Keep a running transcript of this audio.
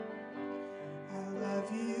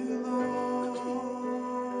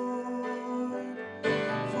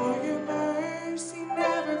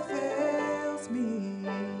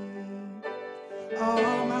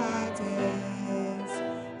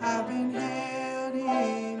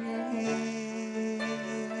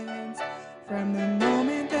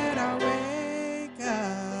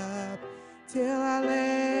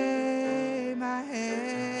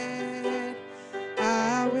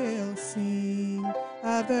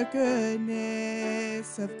the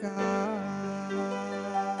goodness of God.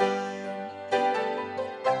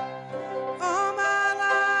 All my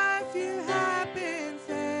life you have been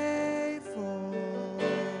faithful.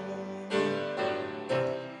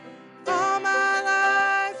 All my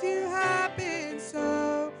life you have been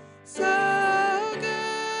so, so good.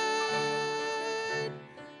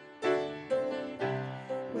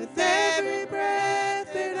 With every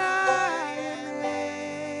breath that I am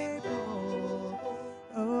able,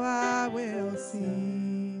 oh, I will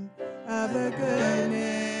sing of the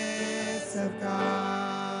goodness of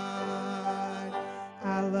God.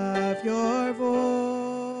 I love your voice.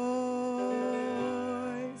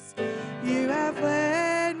 You have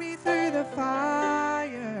led me through the fire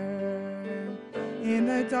in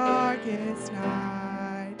the darkest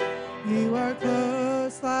night. You are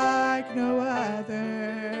close like no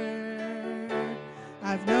other.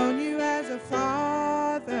 I've known you as a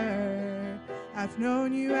father. I've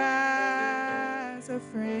known you as a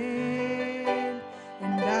friend.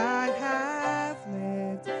 And I have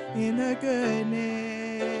lived in the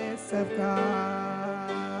goodness of God.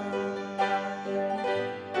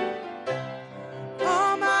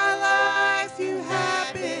 All my life you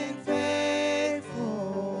have been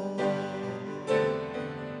faithful.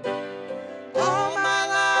 All my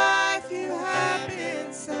life you have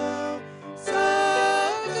been so,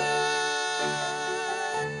 so good.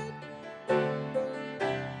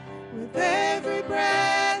 With every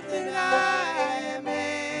breath that I am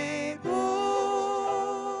able,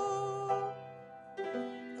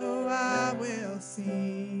 oh, I will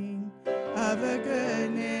sing of the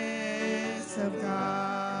goodness of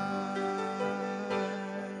God.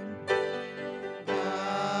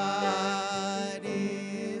 God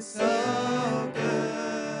is so good.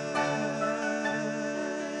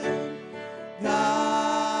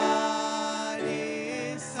 God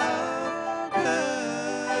is so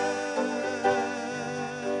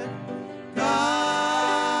good.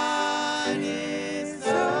 God is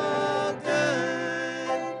so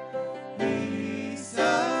good. He's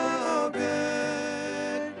so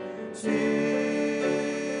good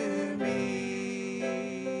to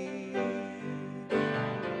me.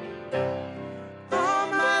 All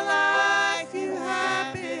my life you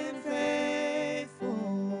have been faithful.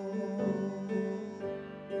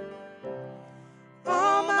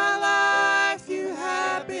 All my life you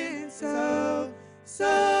have been so,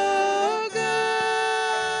 so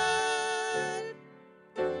good.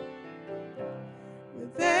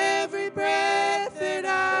 With every breath that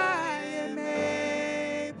I am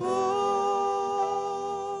able,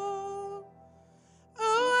 oh,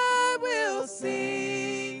 I will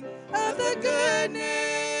sing of the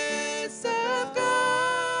goodness of God.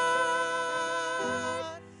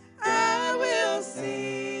 I will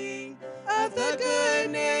sing of the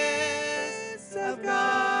goodness of God.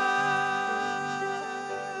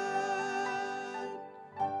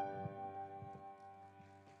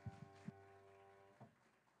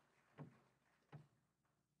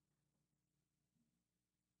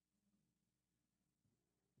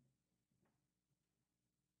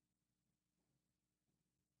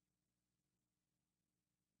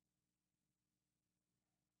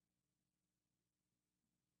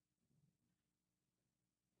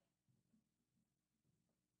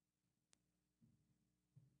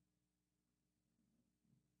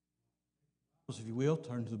 If you will,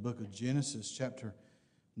 turn to the book of Genesis, chapter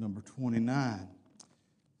number 29.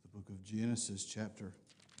 The book of Genesis, chapter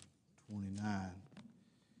 29.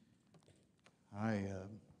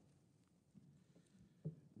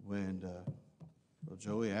 When Brother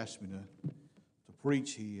Joey asked me to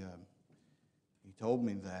preach, he told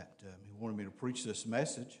me that he wanted me to preach this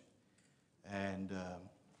message. And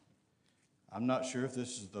I'm not sure if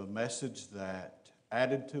this is the message that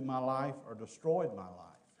added to my life or destroyed my life.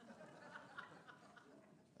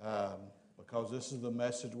 Because this is the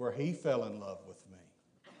message where he fell in love with me.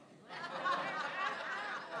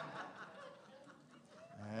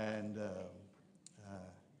 And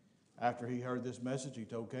after he heard this message, he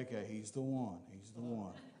told KK, he's the one, he's the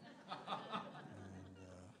one.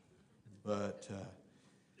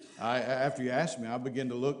 After you asked me, I began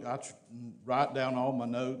to look, write down all my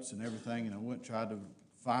notes and everything, and I went and tried to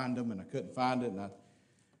find them, and I couldn't find it, and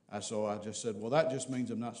so I just said, well, that just means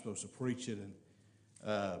I'm not supposed to preach it. And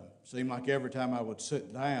seemed like every time I would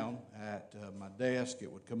sit down at my desk,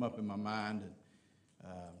 it would come up in my mind.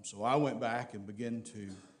 And so I went back and began to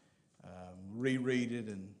reread it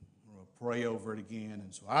and pray over it again.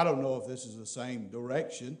 And so I don't know if this is the same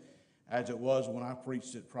direction as it was when I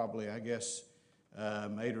preached it probably, I guess,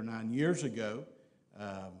 8 or 9 years ago.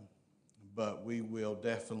 But we will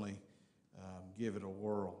definitely give it a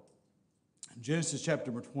whirl. Genesis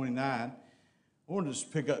chapter number 29. I want to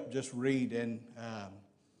just pick up reading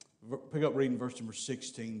verse number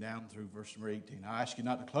 16 down through verse number 18. I ask you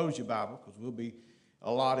not to close your Bible because we'll be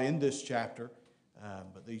a lot in this chapter,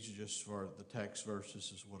 but these are just for the text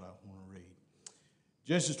verses is what I want to read.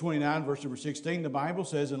 Genesis 29, verse number 16, the Bible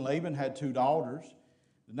says, and Laban had 2 daughters.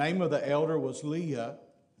 The name of the elder was Leah,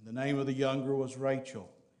 and the name of the younger was Rachel.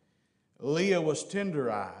 Leah was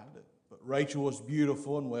tender-eyed, but Rachel was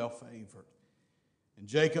beautiful and well-favored. And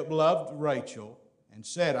Jacob loved Rachel and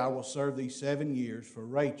said, I will serve thee 7 years for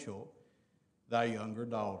Rachel, thy younger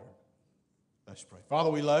daughter. Let's pray. Father,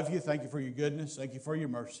 we love you. Thank you for your goodness. Thank you for your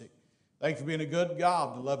mercy. Thank you for being a good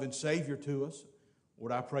God, the loving Savior to us.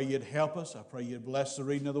 Lord, I pray you'd help us. I pray you'd bless the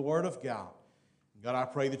reading of the Word of God. God, I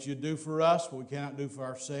pray that you'd do for us what we cannot do for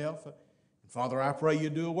ourselves. And Father, I pray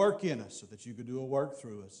you'd do a work in us so that you could do a work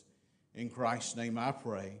through us. In Christ's name I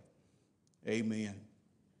pray. Amen.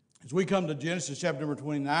 As we come to Genesis chapter number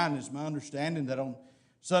 29, it's my understanding that on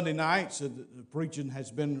Sunday nights the preaching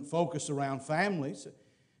has been focused around families.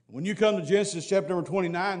 When you come to Genesis chapter number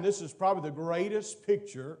 29, this is probably the greatest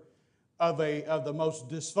picture of the most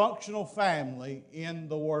dysfunctional family in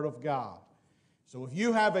the Word of God. So if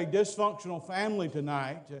you have a dysfunctional family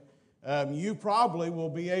tonight, you probably will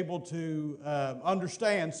be able to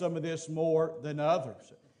understand some of this more than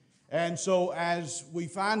others. And so as we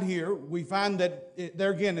find here, we find that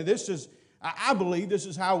there again, this is, I believe this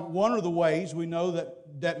is how one of the ways we know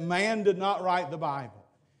that man did not write the Bible.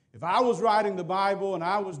 If I was writing the Bible and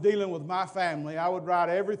I was dealing with my family, I would write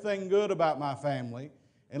everything good about my family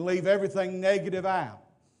and leave everything negative out.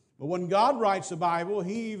 But when God writes the Bible,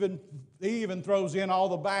 He even throws in all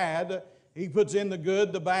the bad. He puts in the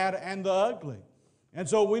good, the bad, and the ugly. And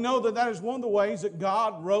so we know that is one of the ways that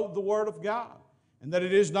God wrote the Word of God, and that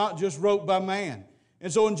it is not just wrote by man.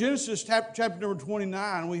 And so in Genesis chapter number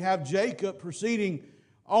 29, we have Jacob proceeding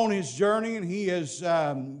on his journey, and he is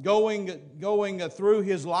going through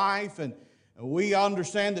his life. And we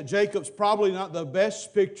understand that Jacob's probably not the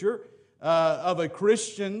best picture of a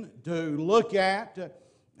Christian to look at.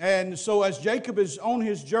 And so as Jacob is on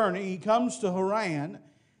his journey, he comes to Haran.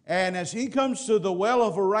 And as he comes to the well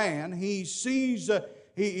of Haran, he sees...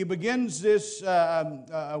 He begins this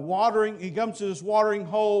watering. He comes to this watering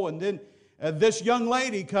hole, and then this young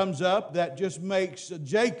lady comes up that just makes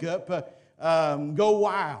Jacob go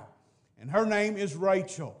wild. And her name is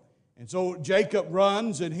Rachel. And so Jacob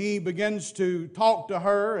runs, and he begins to talk to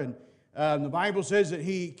her. And the Bible says that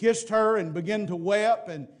he kissed her and began to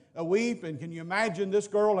weep. And can you imagine, this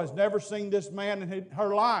girl has never seen this man in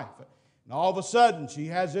her life. And all of a sudden, she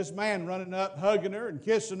has this man running up, hugging her and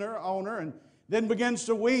kissing her on her, and then begins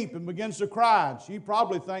to weep and begins to cry. She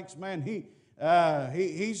probably thinks, man,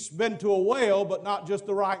 he's been to a well, but not just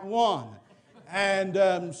the right one.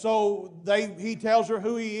 And so he tells her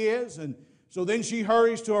who he is. And so then she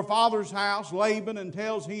hurries to her father's house, Laban, and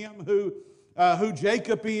tells him who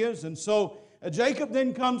Jacob is. And so Jacob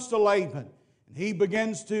then comes to Laban. And he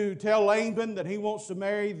begins to tell Laban that he wants to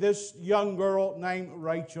marry this young girl named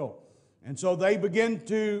Rachel. And so they begin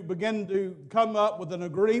to come up with an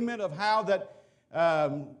agreement of how that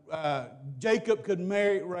Jacob could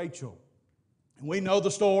marry Rachel. And we know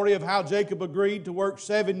the story of how Jacob agreed to work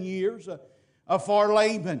 7 years for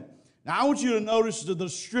Laban. Now I want you to notice the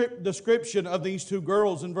description of these 2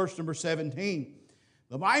 girls in verse number 17.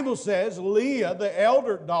 The Bible says Leah, the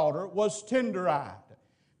elder daughter, was tender-eyed.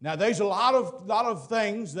 Now there's a lot of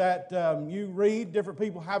things that you read, different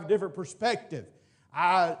people have a different perspective.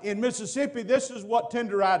 In Mississippi, this is what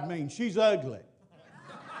tender-eyed means. She's ugly.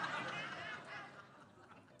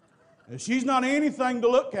 She's not anything to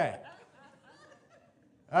look at.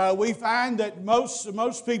 We find that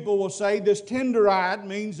most people will say this tender-eyed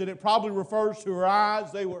means that it probably refers to her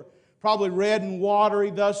eyes. They were probably red and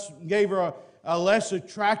watery, thus gave her a less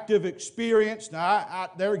attractive experience. Now,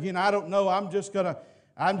 there again, I don't know. I'm just gonna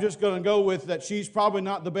go with that. She's probably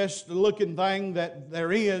not the best looking thing that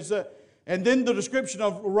there is. And then the description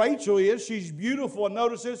of Rachel is she's beautiful, and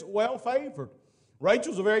notice this, well-favored.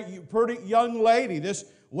 Rachel's a very pretty young lady. This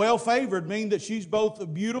well-favored means that she's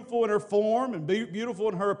both beautiful in her form and beautiful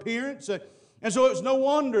in her appearance. And so it's no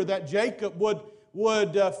wonder that Jacob would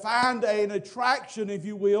find an attraction, if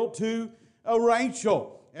you will, to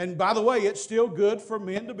Rachel. And by the way, it's still good for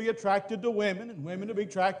men to be attracted to women and women to be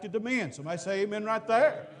attracted to men. Somebody say amen right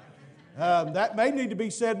there. That may need to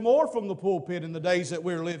be said more from the pulpit in the days that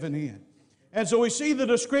we're living in. And so we see the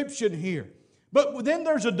description here. But then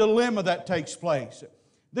there's a dilemma that takes place.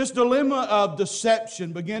 This dilemma of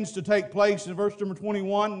deception begins to take place in verse number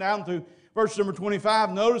 21 down through verse number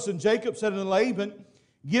 25. Notice, and Jacob said unto Laban,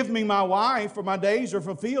 Give me my wife, for my days are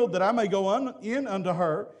fulfilled, that I may go in unto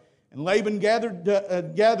her. And Laban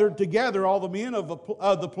gathered together all the men of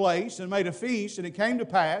the place and made a feast. And it came to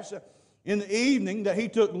pass in the evening that he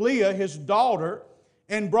took Leah, his daughter,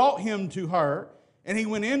 and brought him to her. And he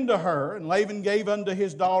went in to her, and Laban gave unto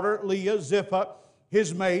his daughter Leah Zilpah,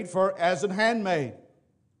 his maid, for as an handmaid.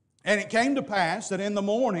 And it came to pass that in the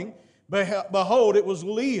morning, behold, it was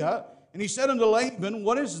Leah. And he said unto Laban,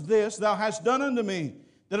 What is this thou hast done unto me?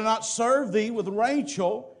 Did I not serve thee with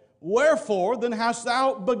Rachel? Wherefore then hast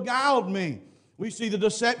thou beguiled me? We see the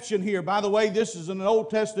deception here. By the way, this is an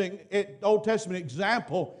Old Testament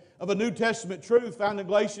example of a New Testament truth found in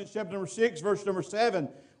Galatians chapter number 6, verse number 7,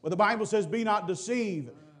 where the Bible says, Be not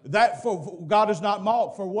deceived, that for God is not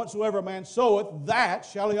mocked, for whatsoever a man soweth, that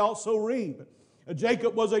shall he also reap.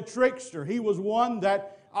 Jacob was a trickster. He was one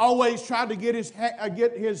that always tried to get his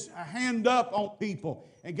hand up on people.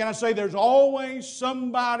 And can I say, there's always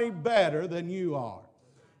somebody better than you are.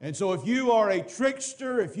 And so if you are a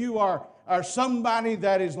trickster, if you are somebody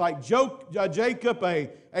that is like Jacob,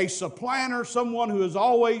 a supplanter, someone who is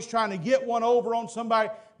always trying to get one over on somebody,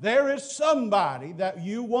 there is somebody that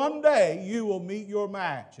one day you will meet your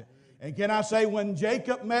match. And can I say, when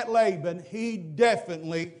Jacob met Laban, he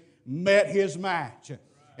definitely met his match.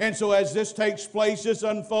 And so as this takes place, this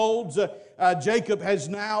unfolds, Jacob has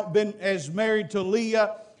now been married to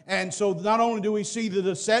Leah. And so not only do we see the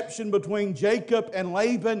deception between Jacob and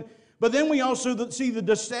Laban, but then we also see the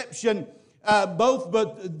deception,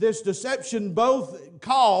 this deception both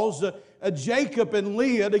caused Jacob and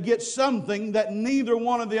Leah to get something that neither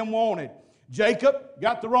one of them wanted. Jacob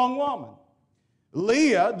got the wrong woman.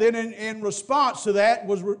 Leah then in response to that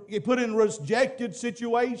was put in a rejected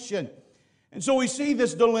situation. And so we see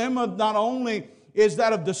this dilemma not only is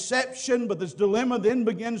that of deception, but this dilemma then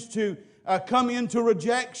begins to come into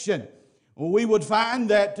rejection. Well, we would find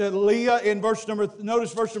that Leah in verse number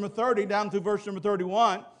 30 down through verse number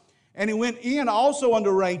 31, and he went in also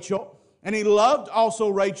unto Rachel, and he loved also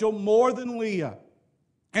Rachel more than Leah,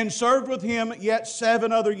 and served with him yet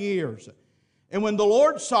 7 other years. And when the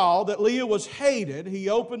Lord saw that Leah was hated, he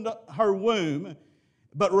opened her womb,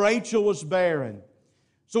 but Rachel was barren.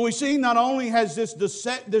 So we see not only has this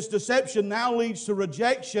deception now leads to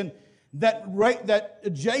rejection,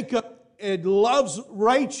 that Jacob loves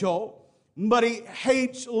Rachel, but he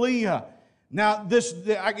hates Leah. Now,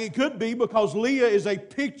 it could be because Leah is a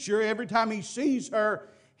picture. Every time he sees her,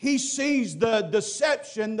 he sees the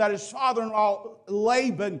deception that his father-in-law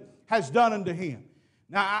Laban has done unto him.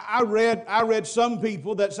 Now, I read some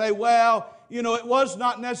people that say, well, it was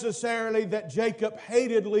not necessarily that Jacob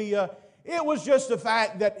hated Leah. It was just the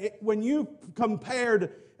fact that when you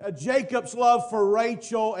compared Jacob's love for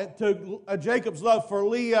Rachel to Jacob's love for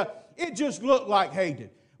Leah, it just looked like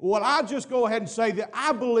hated. Well, I'll just go ahead and say that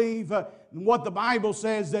I believe what the Bible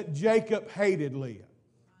says, that Jacob hated Leah.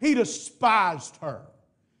 He despised her.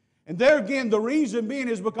 And there again, the reason being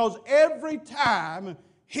is because every time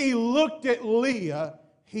he looked at Leah,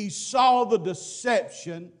 he saw the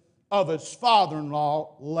deception of his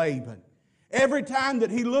father-in-law Laban. Every time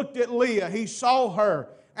that he looked at Leah, he saw her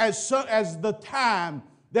as the time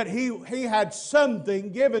that he had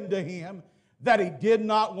something given to him that he did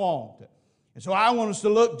not want. And so I want us to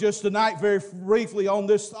look just tonight very briefly on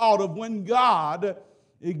this thought of when God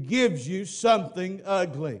gives you something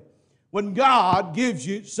ugly. When God gives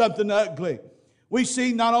you something ugly. We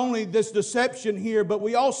see not only this deception here, but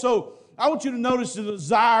we also, I want you to notice the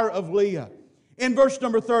desire of Leah. In verse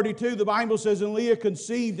number 32, the Bible says, And Leah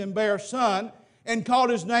conceived and bare a son, and called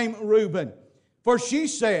his name Reuben. For she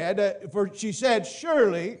said,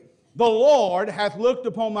 Surely the Lord hath looked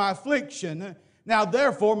upon my affliction. Now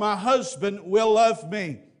therefore my husband will love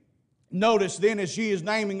me. Notice then as she is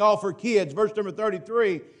naming off her kids, verse number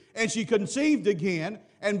 33, And she conceived again,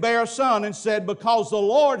 and bare a son, and said, Because the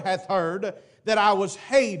Lord hath heard that I was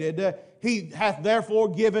hated, He hath therefore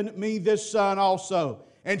given me this son also.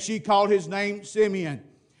 And she called his name Simeon.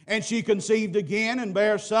 And she conceived again, and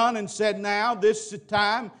bare a son, and said, Now this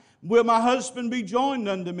time will my husband be joined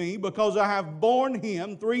unto me, because I have borne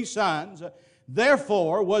him 3 sons.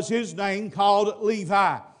 Therefore was his name called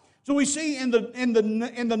Levi. So we see in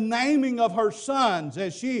the naming of her sons,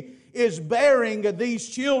 as she is bearing these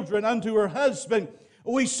children unto her husband,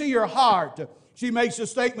 we see her heart. She makes a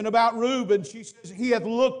statement about Reuben. She says, He hath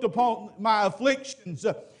looked upon my afflictions.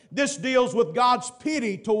 This deals with God's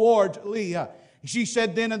pity towards Leah. She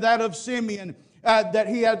said then that of Simeon, that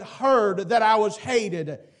he had heard that I was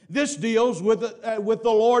hated. This deals with the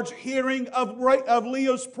Lord's hearing of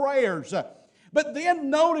Leah's prayers. But then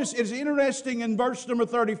notice, it's interesting in verse number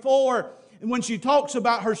 34, when she talks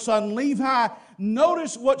about her son Levi,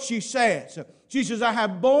 notice what she says. She says, I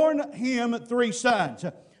have borne him 3 sons.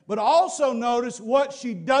 But also notice what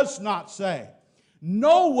she does not say.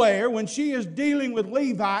 Nowhere when she is dealing with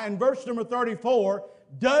Levi in verse number 34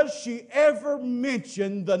 does she ever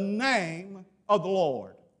mention the name of the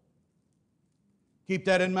Lord. Keep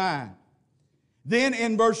that in mind. Then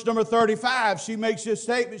in verse number 35, she makes this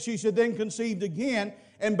statement. She said, then conceived again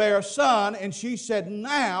and bare a son. And she said,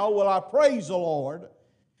 now will I praise the Lord.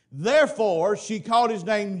 Therefore she called his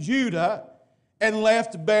name Judah and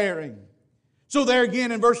left bearing. So there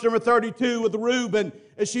again in verse number 32 with Reuben,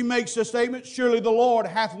 as she makes the statement, surely the Lord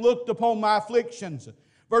hath looked upon my afflictions.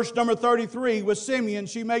 Verse number 33 with Simeon,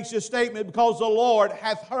 she makes this statement, because the Lord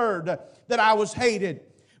hath heard that I was hated.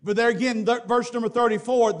 But there again, verse number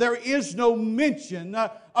 34, there is no mention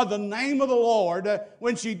of the name of the Lord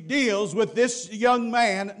when she deals with this young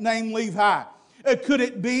man named Levi. Could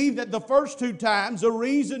it be that the first 2 times, the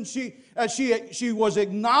reason she was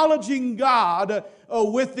acknowledging God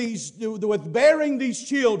with bearing these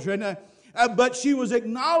children, but she was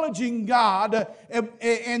acknowledging God,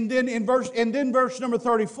 and then verse number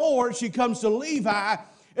 34, she comes to Levi,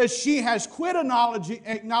 as she has quit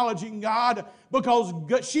acknowledging God because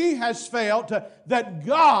she has felt that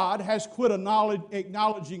God has quit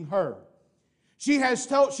acknowledging her. She has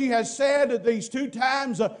said that these 2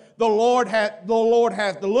 times, the Lord hath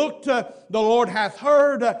looked, the Lord hath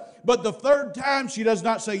heard, but the 3rd time she does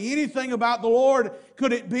not say anything about the Lord.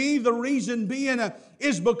 Could it be the reason being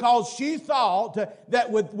is because she thought that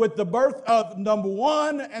with the birth of number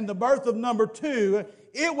 1 and the birth of number 2,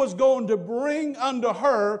 it was going to bring unto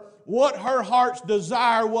her what her heart's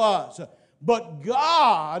desire was. But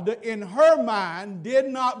God, in her mind, did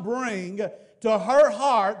not bring to her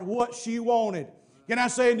heart what she wanted. Can I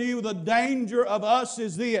say to you, the danger of us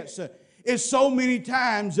is this, is so many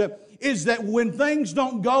times, is that when things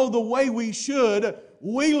don't go the way we should,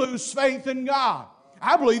 we lose faith in God.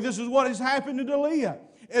 I believe this is what has happened to Leah.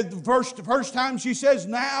 The first time she says,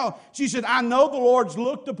 I know the Lord's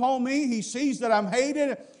looked upon me. He sees that I'm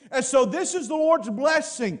hated. And so this is the Lord's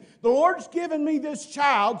blessing. The Lord's given me this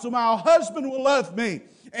child so my husband will love me.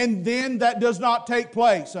 And then that does not take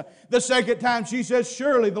place. The second time she says,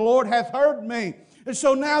 surely the Lord hath heard me. And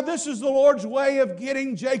so now this is the Lord's way of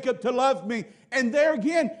getting Jacob to love me. And there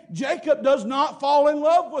again, Jacob does not fall in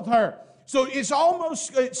love with her. So it's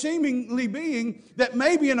almost seemingly being that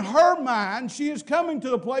maybe in her mind, she is coming to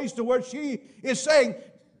the place to where she is saying,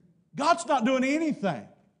 God's not doing anything.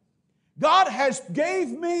 God has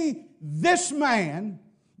gave me this man.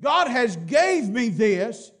 God has gave me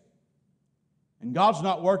this. And God's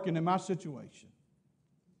not working in my situation.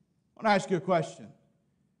 I want to ask you a question.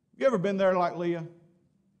 Have you ever been there like Leah?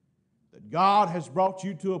 That God has brought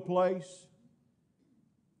you to a place,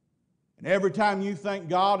 and every time you think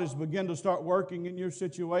God has begun to start working in your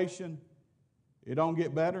situation, it don't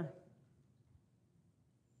get better,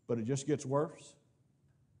 but it just gets worse?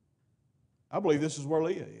 I believe this is where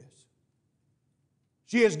Leah is.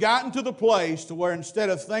 She has gotten to the place to where instead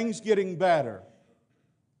of things getting better,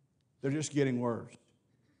 they're just getting worse.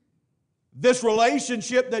 This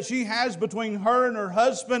relationship that she has between her and her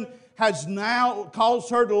husband has now caused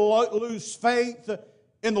her to lose faith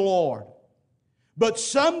in the Lord. But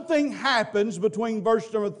something happens between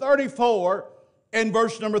verse number 34 and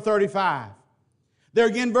verse number 35. There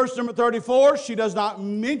again, verse number 34, she does not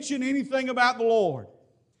mention anything about the Lord.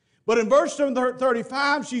 But in verse number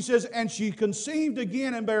 35, she says, and she conceived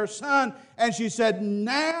again and bare a son, and she said,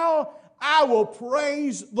 now I will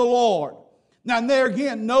praise the Lord. Now, and there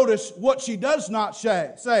again, notice what she does not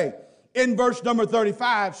say. In verse number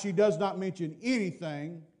 35, she does not mention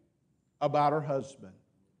anything about her husband.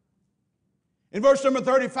 In verse number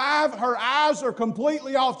 35, her eyes are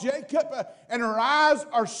completely off Jacob, and her eyes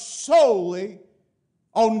are solely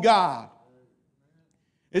on God.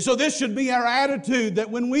 And so this should be our attitude, that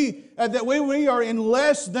when we are in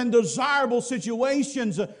less than desirable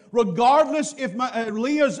situations, regardless if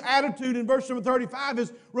Leah's attitude in verse number 35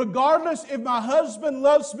 is, regardless if my husband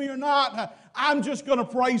loves me or not, I'm just going to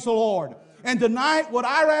praise the Lord. And tonight, what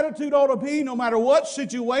our attitude ought to be, no matter what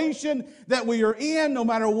situation that we are in, no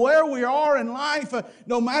matter where we are in life,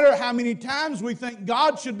 no matter how many times we think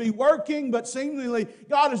God should be working, but seemingly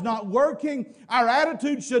God is not working, our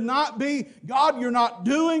attitude should not be, God, you're not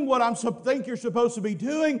doing what I think you're supposed to be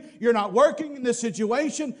doing. You're not working in this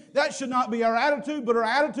situation. That should not be our attitude, but our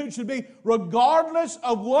attitude should be, regardless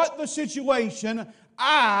of what the situation,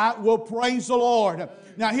 I will praise the Lord.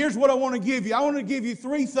 Now, here's what I want to give you. I want to give you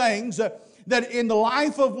 3 things that in the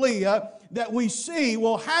life of Leah that we see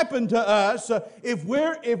will happen to us if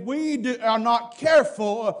we are not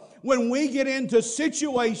careful when we get into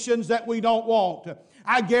situations that we don't want.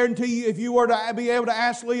 I guarantee you, if you were to be able to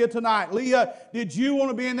ask Leah tonight, Leah, did you want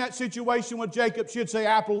to be in that situation with Jacob? She'd say,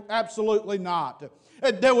 absolutely not.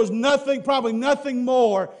 There was nothing, probably nothing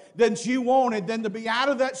more than she wanted than to be out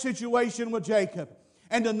of that situation with Jacob.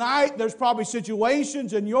 And tonight, there's probably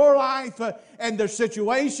situations in your life and there's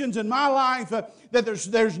situations in my life that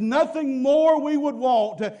there's nothing more we would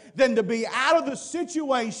want than to be out of the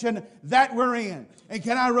situation that we're in. And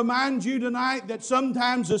can I remind you tonight that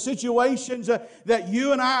sometimes the situations that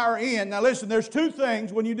you and I are in, now listen, there's two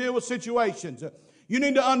things when you deal with situations. You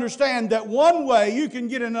need to understand that one way you can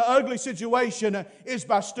get in an ugly situation is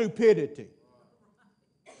by stupidity.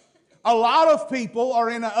 A lot of people are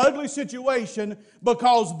in an ugly situation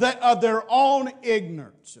because of their own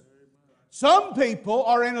ignorance. Some people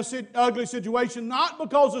are in an ugly situation not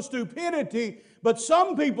because of stupidity, but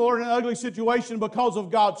some people are in an ugly situation because of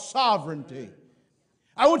God's sovereignty.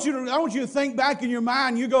 I want you to think back in your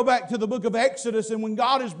mind. You go back to the book of Exodus, and when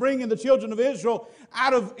God is bringing the children of Israel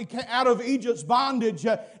out of Egypt's bondage,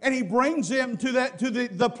 and He brings them to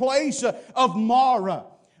the place of Marah.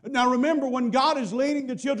 Now remember, when God is leading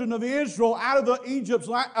the children of Israel out of the Egypt's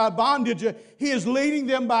bondage, He is leading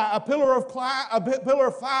them by a pillar of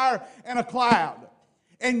fire and a cloud.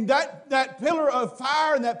 And that pillar of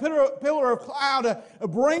fire and that pillar of cloud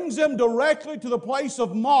brings them directly to the place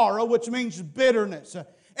of Marah, which means bitterness.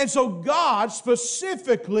 And so God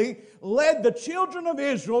specifically led the children of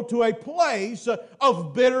Israel to a place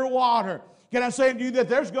of bitter water. Can I say to you that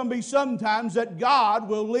there's going to be some times that God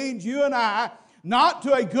will lead you and I not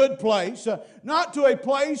to a good place, not to a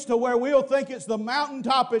place to where we'll think it's the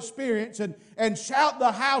mountaintop experience and shout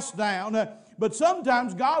the house down. But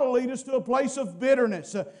sometimes God will lead us to a place of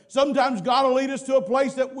bitterness. Sometimes God will lead us to a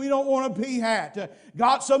place that we don't want to be at.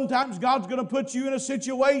 Sometimes God's going to put you in a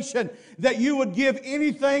situation that you would give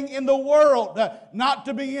anything in the world not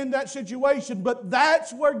to be in that situation. But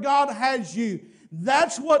that's where God has you.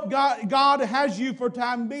 That's what God has you for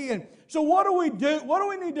time being. So what do we do? What do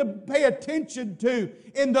we need to pay attention to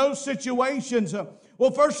in those situations?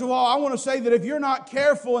 Well, first of all, I want to say that if you're not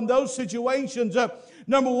careful in those situations,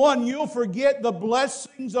 number one, you'll forget the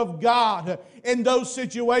blessings of God in those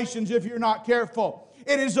situations if you're not careful.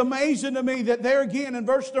 It is amazing to me that there again in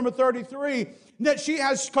verse number 33, that she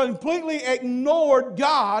has completely ignored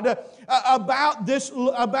God about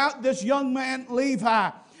this young man, Levi.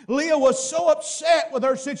 Leah was so upset with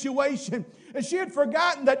her situation, and she had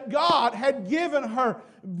forgotten that God had given her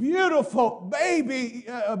beautiful baby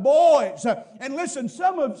boys. And listen,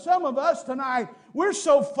 some of us tonight, we're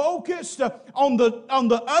so focused on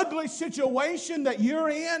the ugly situation that you're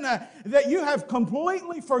in that you have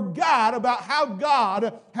completely forgot about how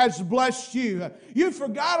God has blessed you. You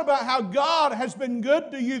forgot about how God has been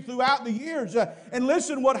good to you throughout the years. And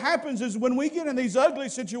listen, what happens is when we get in these ugly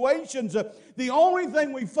situations, the only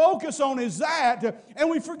thing we focus on is that, and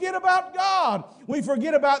we forget about God. We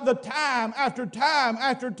forget about the time after time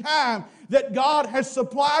after time that God has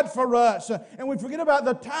supplied for us. And we forget about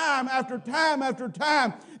the time after time after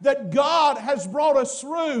time that God has brought us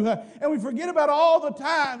through. And we forget about all the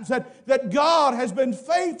times that God has been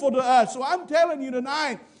faithful to us. So I'm telling you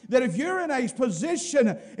tonight that if you're in a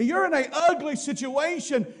position, you're in an ugly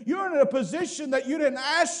situation, you're in a position that you didn't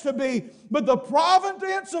ask to be, but the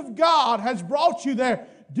providence of God has brought you there.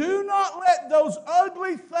 Do not let those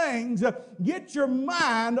ugly things get your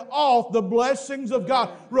mind off the blessings of God.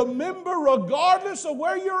 Remember, regardless of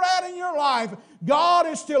where you're at in your life, God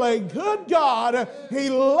is still a good God. He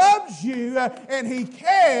loves you, and He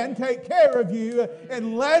can take care of you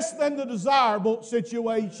in less than the desirable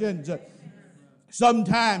situations.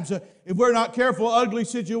 Sometimes, if we're not careful, ugly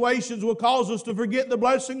situations will cause us to forget the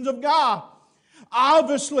blessings of God.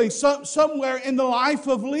 Obviously, somewhere in the life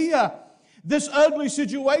of Leah, this ugly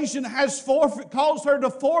situation has caused her to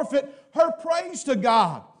forfeit her praise to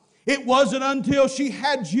God. It wasn't until she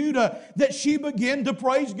had Judah that she began to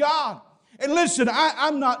praise God. And listen,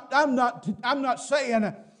 I'm not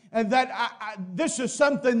saying that this is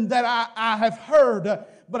something that I have heard,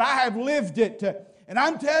 but I have lived it. And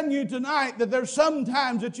I'm telling you tonight that there's some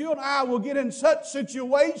times that you and I will get in such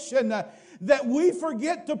situation that we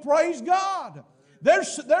forget to praise God.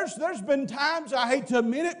 There's been times, I hate to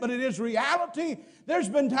admit it, but it is reality. There's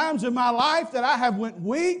been times in my life that I have went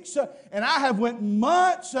weeks and I have went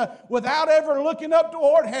months without ever looking up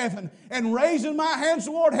toward heaven and raising my hands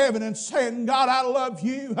toward heaven and saying, God, I love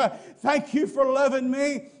you. Thank you for loving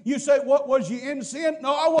me. You say, what, was you in sin?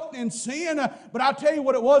 No, I wasn't in sin, but I'll tell you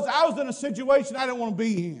what it was. I was in a situation I didn't want to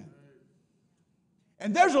be in.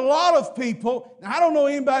 And there's a lot of people, now I don't know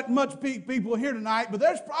anybody, much people here tonight, but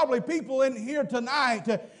there's probably people in here tonight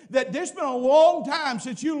that it's been a long time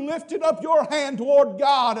since you lifted up your hand toward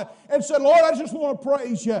God and said, Lord, I just want to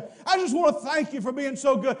praise you. I just want to thank you for being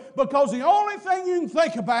so good. Because the only thing you can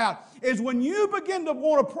think about is when you begin to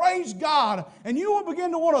want to praise God and you will begin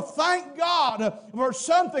to want to thank God for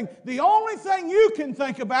something, the only thing you can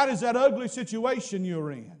think about is that ugly situation you're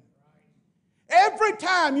in. Every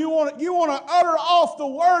time you want to utter off the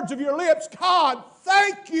words of your lips, God,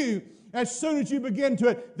 thank you. As soon as you begin to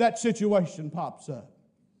it, that situation pops up.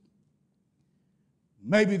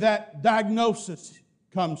 Maybe that diagnosis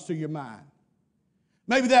comes to your mind.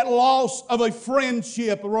 Maybe that loss of a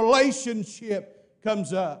friendship, a relationship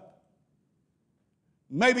comes up.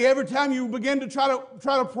 Maybe every time you begin to try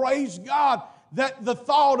to praise God, that the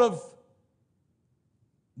thought of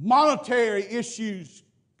monetary issues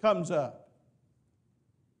comes up.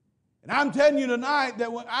 And I'm telling you tonight that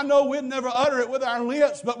I know we'd never utter it with our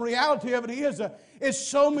lips, but reality of it is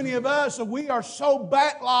so many of us, we are so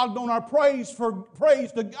backlogged on our praise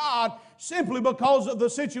to God simply because of the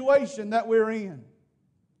situation that we're in.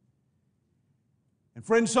 And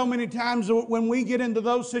friends, so many times when we get into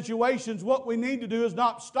those situations, what we need to do is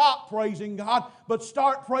not stop praising God, but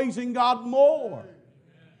start praising God more.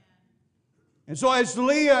 And so as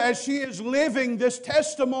Leah, as she is living this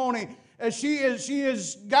testimony, as she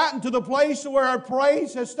has gotten to the place where her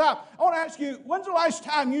praise has stopped. I want to ask you, when's the last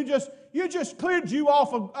time you just cleared you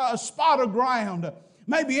off a spot of ground?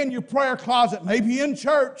 Maybe in your prayer closet, maybe in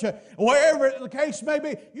church, wherever the case may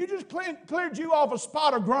be. You just cleared you off a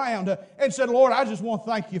spot of ground and said, Lord, I just want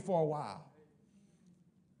to thank you for a while.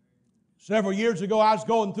 Several years ago, I was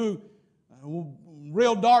going through a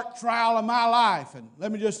real dark trial in my life. And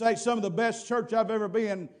let me just say, some of the best church I've ever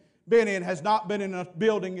been in has not been in a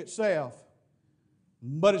building itself,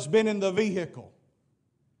 but it's been in the vehicle.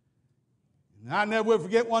 And I never will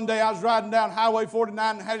forget one day I was riding down Highway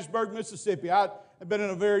 49 in Hattiesburg, Mississippi. I'd been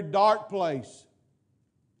in a very dark place.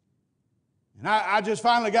 And I just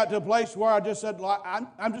finally got to a place where I just said,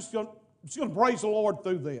 I'm just going to praise the Lord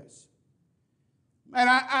through this. And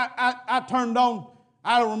I turned on,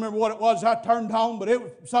 I don't remember what it was I turned on, but it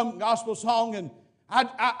was some gospel song, and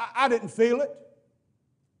I didn't feel it.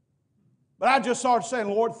 But I just started saying,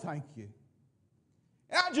 Lord, thank you.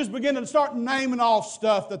 And I just began to start naming off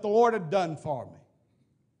stuff that the Lord had done for me.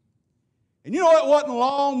 And you know, it wasn't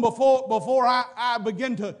long before I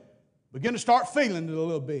began to start feeling it a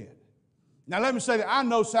little bit. Now let me say that I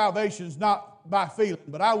know salvation is not by feeling,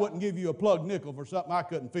 but I wouldn't give you a plug nickel for something I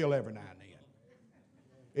couldn't feel every now and then.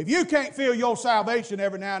 If you can't feel your salvation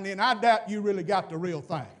every now and then, I doubt you really got the real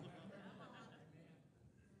thing.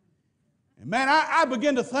 And man, I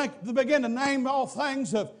began to name all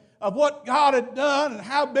things of what God had done and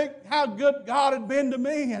how good God had been to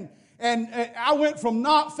me. And I went from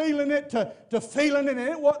not feeling it to feeling it. And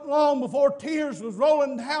it wasn't long before tears was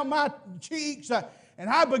rolling down my cheeks. And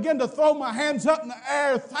I began to throw my hands up in the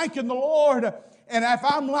air, thanking the Lord. And if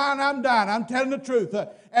I'm lying, I'm dying. I'm telling the truth.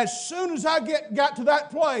 As soon as I got to that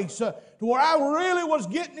place to where I really was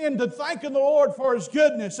getting into thanking the Lord for His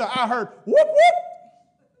goodness, I heard, whoop, whoop.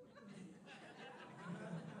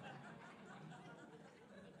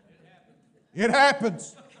 It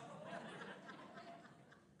happens.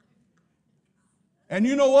 And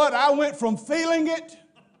you know what? I went from feeling it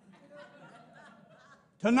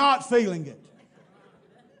to not feeling it.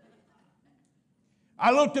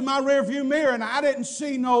 I looked in my rearview mirror and I didn't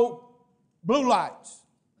see no blue lights.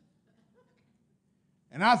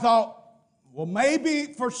 And I thought, well,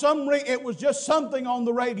 maybe for some reason it was just something on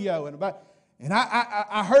the radio. And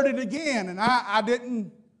I heard it again, and I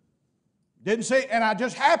didn't see it. And I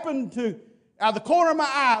just happened to, out of the corner of my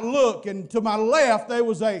eye, look, and to my left there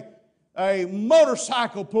was a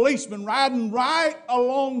motorcycle policeman riding right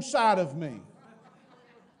alongside of me.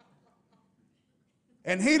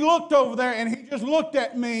 And he looked over there and he just looked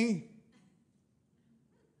at me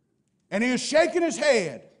and he was shaking his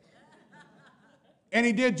head. And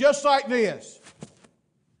he did just like this,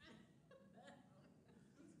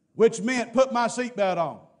 which meant put my seatbelt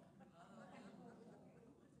on.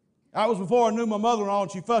 That was before I knew my mother-in-law,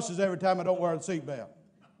 and she fusses every time I don't wear the seatbelt.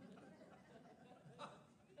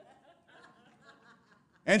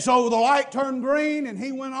 And so the light turned green and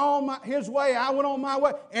he went on his way, I went on my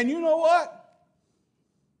way. And you know what?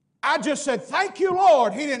 I just said, thank you,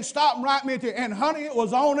 Lord. He didn't stop and write me at the end. Honey, it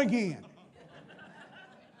was on again.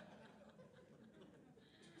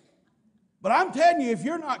 But I'm telling you, if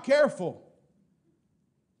you're not careful,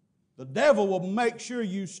 the devil will make sure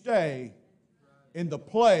you stay in the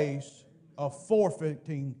place of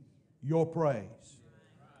forfeiting your praise.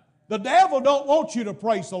 The devil don't want you to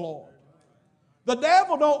praise the Lord. The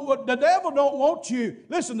devil don't want you.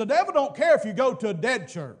 Listen, the devil don't care if you go to a dead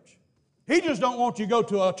church. He just don't want you to go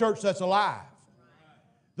to a church that's alive.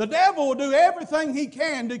 The devil will do everything he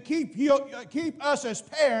can to keep us as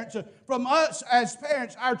parents, from us as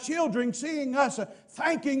parents, our children seeing us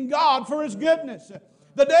thanking God for His goodness.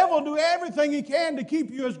 The devil will do everything he can to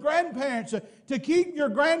keep you as grandparents, to keep your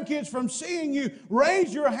grandkids from seeing you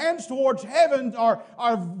raise your hands towards heaven or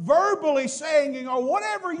verbally saying, or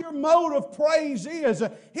whatever your mode of praise is.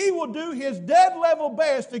 He will do his dead level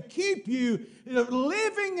best to keep you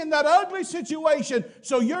living in that ugly situation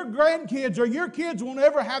so your grandkids or your kids won't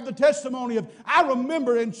ever have the testimony of, I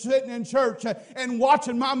remember sitting in church and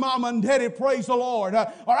watching my mama and daddy praise the Lord. Or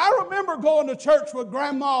I remember going to church with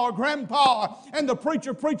grandma or grandpa and the preacher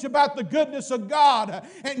preach about the goodness of God,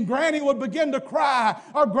 and granny would begin to cry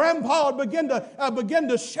or grandpa would begin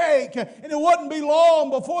to shake, and it wouldn't be long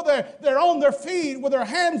before they're on their feet with their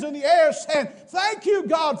hands in the air saying, thank you,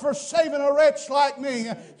 God, for saving a wretch like me.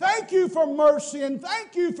 Thank you for mercy, and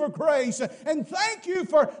thank you for grace, and thank you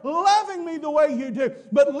for loving me the way you do.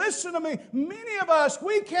 But listen to me, many of us,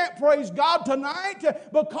 we can't praise God tonight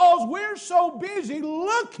because we're so busy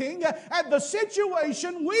looking at the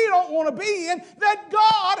situation we don't want to be in that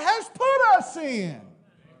God has put us in.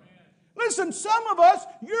 Listen, some of us,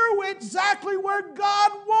 you're exactly where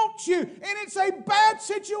God wants you, and it's a bad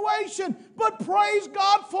situation, but praise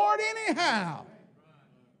God for it anyhow.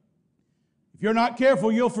 If you're not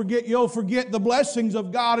careful, you'll forget the blessings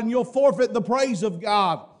of God, and you'll forfeit the praise of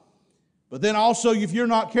God. But then also, if you're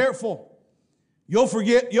not careful, you'll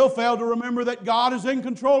fail to remember that God is in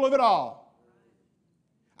control of it all.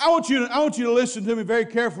 I want you to listen to me very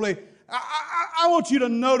carefully. I want you to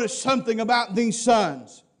notice something about these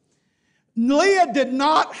sons. Leah did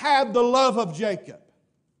not have the love of Jacob.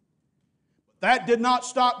 That did not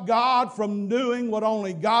stop God from doing what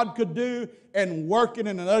only God could do and working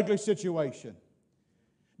in an ugly situation.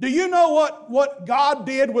 Do you know what God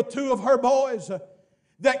did with two of her boys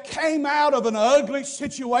that came out of an ugly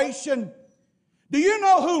situation? Do you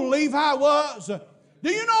know who Levi was?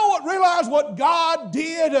 Do you realize what God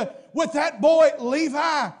did with that boy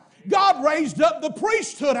Levi? God raised up the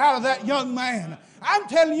priesthood out of that young man. I'm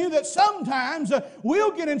telling you that sometimes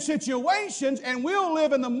we'll get in situations and we'll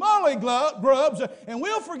live in the molly grubs and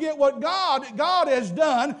we'll forget what God has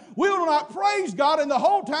done. We'll not praise God, and the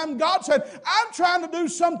whole time God said, I'm trying to do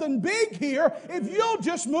something big here if you'll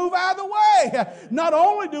just move out of the way. Not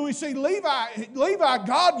only do we see Levi,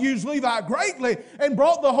 God used Levi greatly and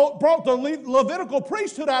brought the Levitical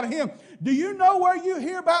priesthood out of him. Do you know where you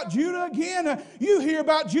hear about Judah again? You hear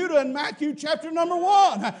about Judah in Matthew chapter number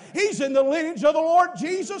 1. He's in the lineage of the Lord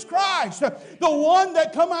Jesus Christ, the one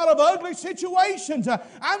that come out of ugly situations.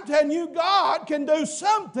 I'm telling you, God can do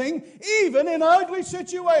something even in ugly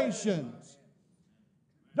situations.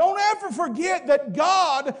 Don't ever forget that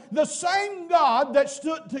God, the same God that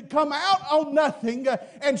stood to come out on nothing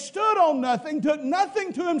and stood on nothing, took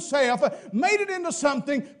nothing to himself, made it into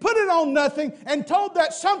something, put it on nothing, and told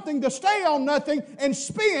that something to stay on nothing and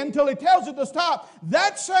spin till he tells it to stop.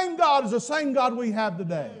 That same God is the same God we have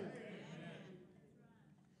today.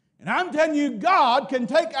 And I'm telling you, God can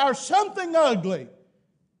take our something ugly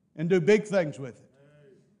and do big things with it.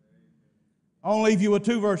 I'll leave you with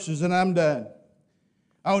 2 verses and I'm done.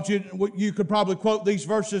 You could probably quote these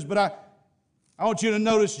verses, but I want you to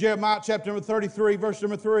notice Jeremiah chapter number 33, verse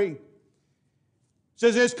number 3. It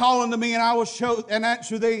says this, call unto me, and I will show and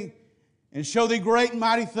answer thee, and show thee great and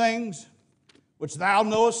mighty things which thou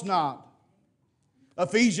knowest not.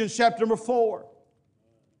 Ephesians chapter number 4.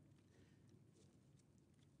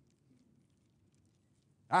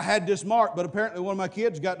 I had this marked, but apparently one of my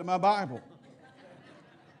kids got to my Bible.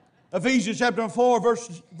 Ephesians chapter number 4,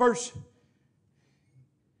 verse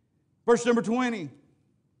number 20.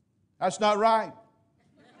 That's not right.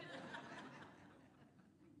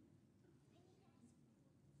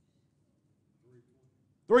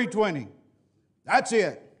 $3.20. That's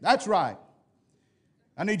it. That's right.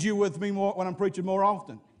 I need you with me more when I'm preaching more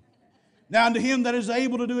often. Now unto him that is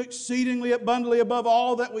able to do exceedingly abundantly above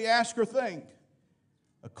all that we ask or think,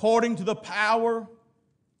 according to the power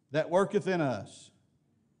that worketh in us.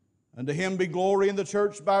 Unto him be glory in the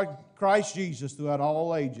church by Christ Jesus throughout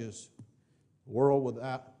all ages, world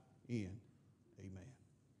without end. Amen.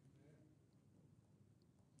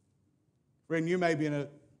 Friend, you may be in an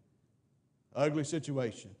ugly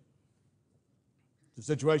situation. It's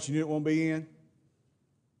a situation you don't want to be in,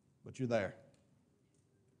 but you're there.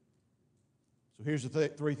 So here's the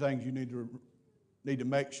 3 things you need to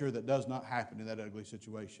make sure that does not happen in that ugly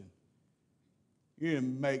situation. You need to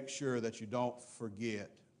make sure that you don't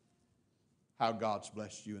forget how God's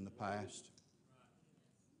blessed you in the past.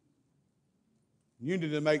 You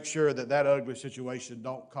need to make sure that that ugly situation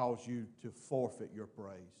don't cause you to forfeit your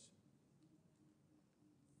praise.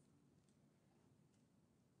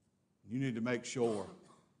 You need to make sure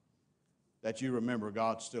that you remember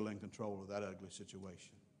God's still in control of that ugly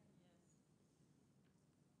situation.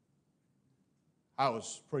 I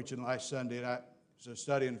was preaching last Sunday, and I was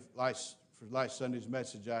studying for last Sunday's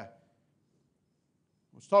message. I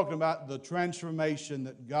was talking about the transformation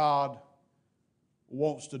that God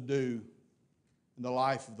wants to do in the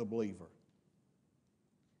life of the believer.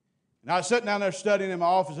 And I was sitting down there studying in my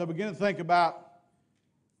office. I began to think about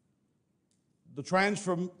the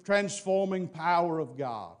transforming power of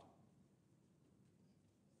God.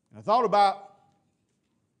 And I thought about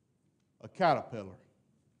a caterpillar.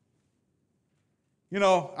 You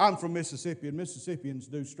know, I'm from Mississippi, and Mississippians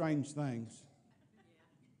do strange things.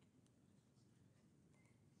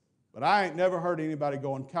 But I ain't never heard anybody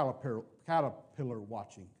going caterpillar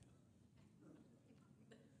watching.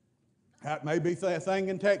 That may be a thing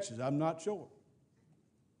in Texas, I'm not sure.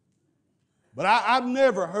 But I've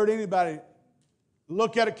never heard anybody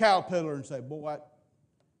look at a caterpillar and say, boy,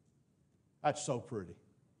 that's so pretty.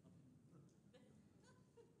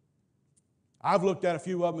 I've looked at a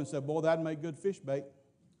few of them and said, boy, that'd make good fish bait.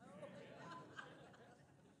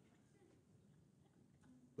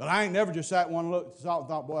 But I ain't never just sat one and looked and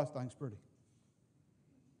thought, boy, that thing's pretty.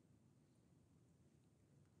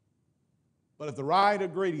 But if the right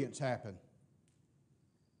ingredients happen,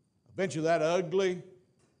 eventually that ugly,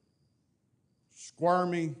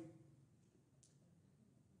 squirmy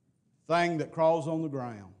thing that crawls on the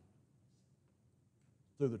ground,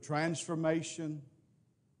 through the transformation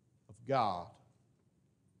of God,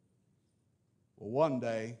 will one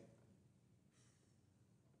day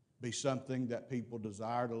be something that people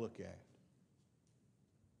desire to look at.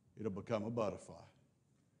 It'll become a butterfly.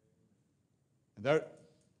 And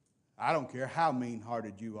I don't care how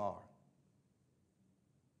mean-hearted you are.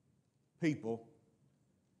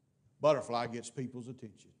 Butterfly gets people's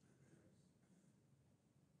attention.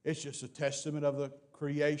 It's just a testament of the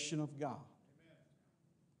creation of God.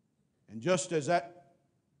 And just as that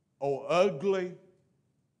ugly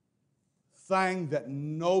thing that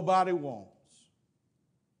nobody wants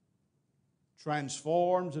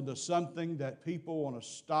transforms into something that people want to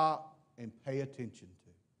stop and pay attention to,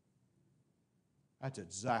 that's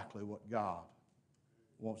exactly what God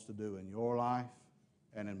wants to do in your life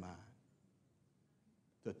and in mine.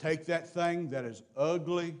 To take that thing that is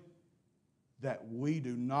ugly, that we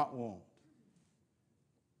do not want,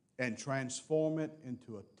 and transform it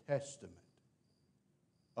into a testament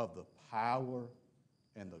of the power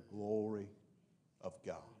and the glory of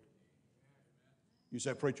God. You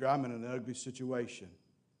say, preacher, I'm in an ugly situation.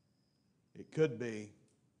 It could be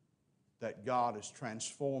that God is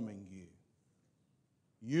transforming you,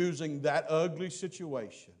 using that ugly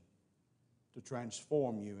situation to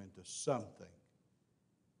transform you into something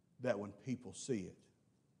that when people see it,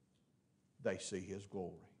 they see His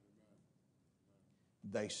glory.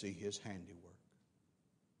 They see His handiwork.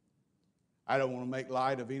 I don't want to make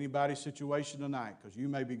light of anybody's situation tonight, because you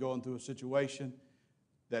may be going through a situation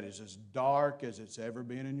that is as dark as it's ever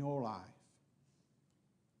been in your life.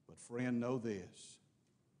 But friend, know this,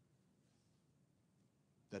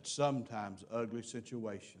 that sometimes ugly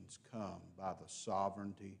situations come by the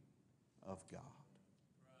sovereignty of God.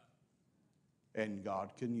 And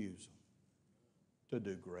God can use them to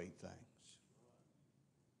do great things.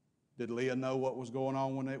 Did Leah know what was going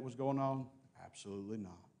on when it was going on? Absolutely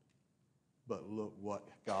not. But look what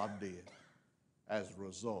God did as a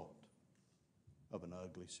result of an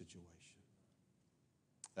ugly situation.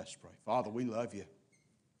 Let's pray. Father, we love you.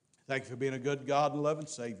 Thank you for being a good God and loving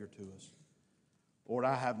Savior to us. Lord,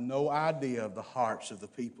 I have no idea of the hearts of the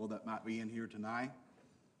people that might be in here tonight.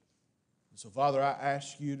 So, Father, I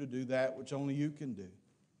ask you to do that which only you can do.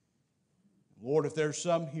 Lord, if there's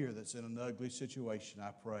some here that's in an ugly situation,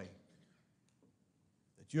 I pray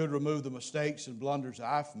that you would remove the mistakes and blunders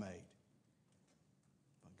I've made.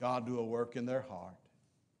 But God, do a work in their heart.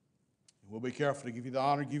 And we'll be careful to give you the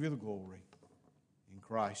honor, give you the glory. In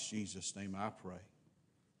Christ Jesus' name I pray.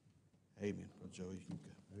 Amen. Brother Joey, you can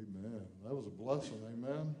go. Amen. That was a blessing.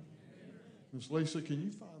 Amen. Miss Lisa, can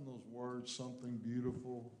you find those words, something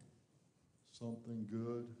beautiful, something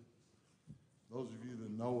good? Those of you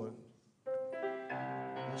that know it,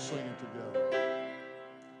 let's sing it together.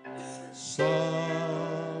 Something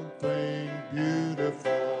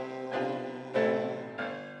beautiful,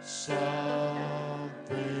 something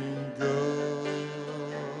good.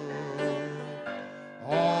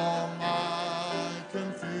 All my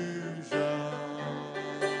confusion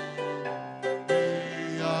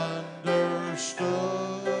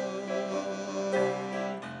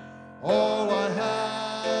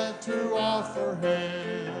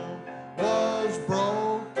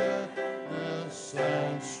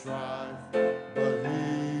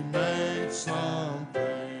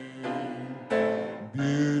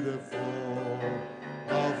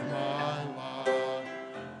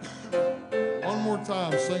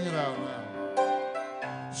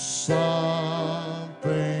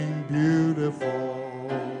beautiful,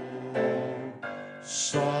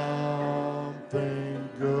 something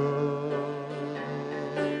good.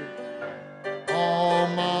 All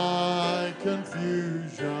my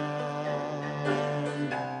confusion,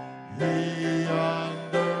 he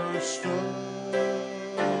understood.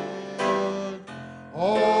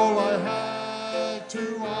 All I had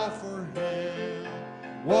to offer him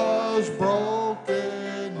was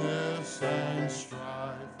brokenness and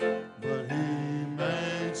strife, but he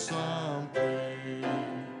made something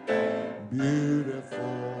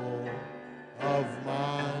beautiful of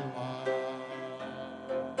my life.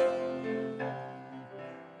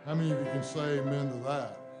 How many of you can say amen to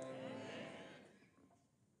that?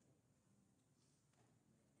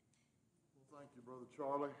 Well, thank you, Brother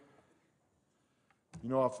Charlie. You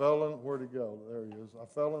know, where'd he go? There he is. I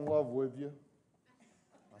fell in love with you.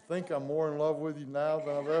 I think I'm more in love with you now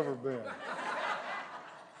than I've ever been.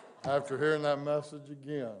 After hearing that message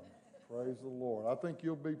again, praise the Lord. I think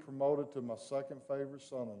you'll be promoted to my second favorite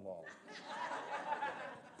son-in-law.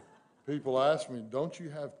 People ask me, don't you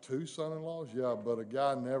have two son-in-laws? Yeah, but a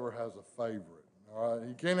guy never has a favorite, all right?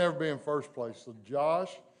 He can't ever be in first place. So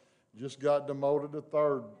Josh just got demoted to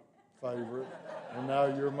third favorite, and now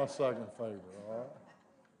you're my second favorite, all right?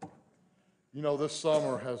 You know, this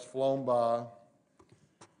summer has flown by,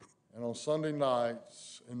 and on Sunday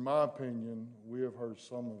nights, in my opinion, we have heard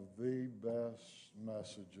some of the best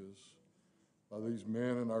messages by these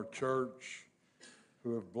men in our church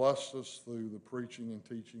who have blessed us through the preaching and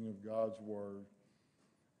teaching of God's Word.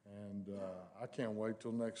 And I can't wait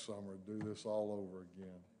till next summer to do this all over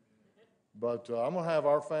again. But I'm going to have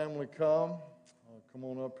our family come. Come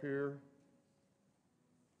on up here.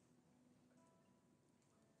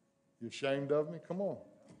 You ashamed of me? Come on.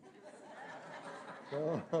 Come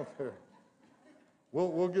on up here.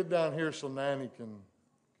 We'll get down here so Nanny can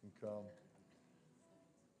come.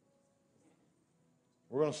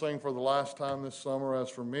 We're going to sing for the last time this summer. As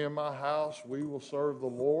for me and my house, we will serve the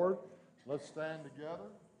Lord. Let's stand together.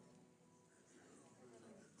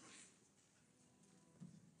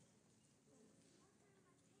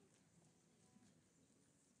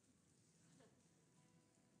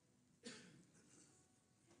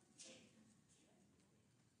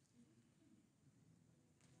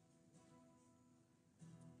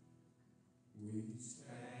 We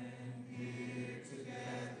stand here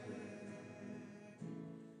together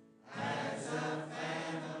as a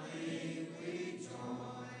family. We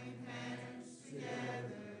join hands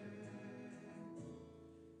together.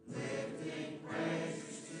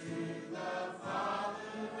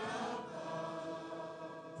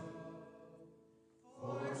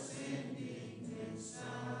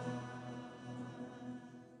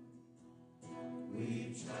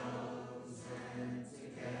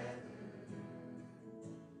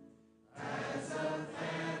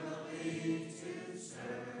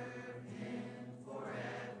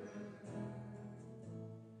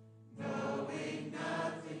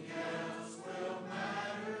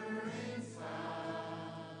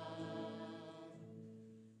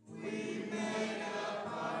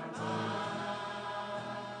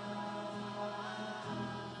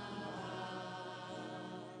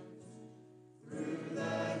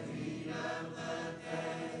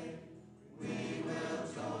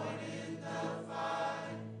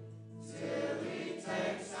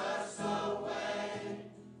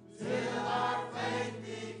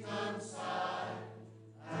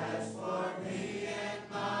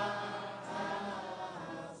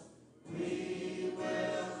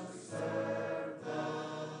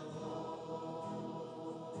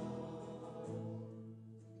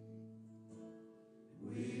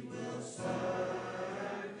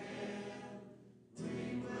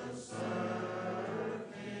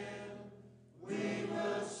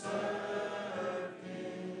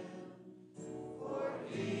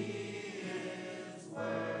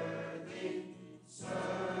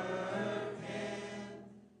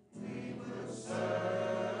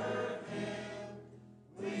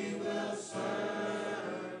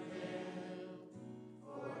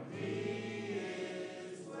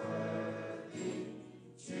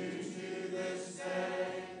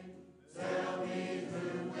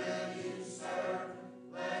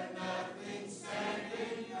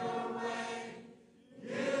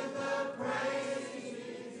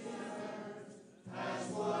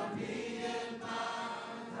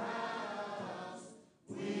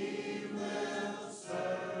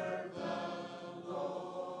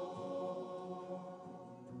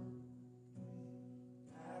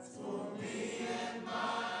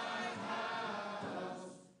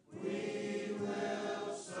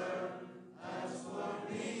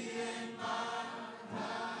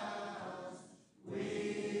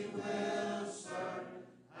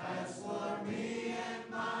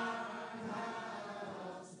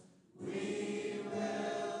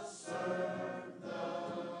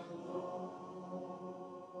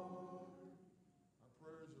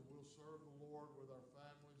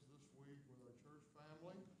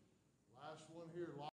 one here.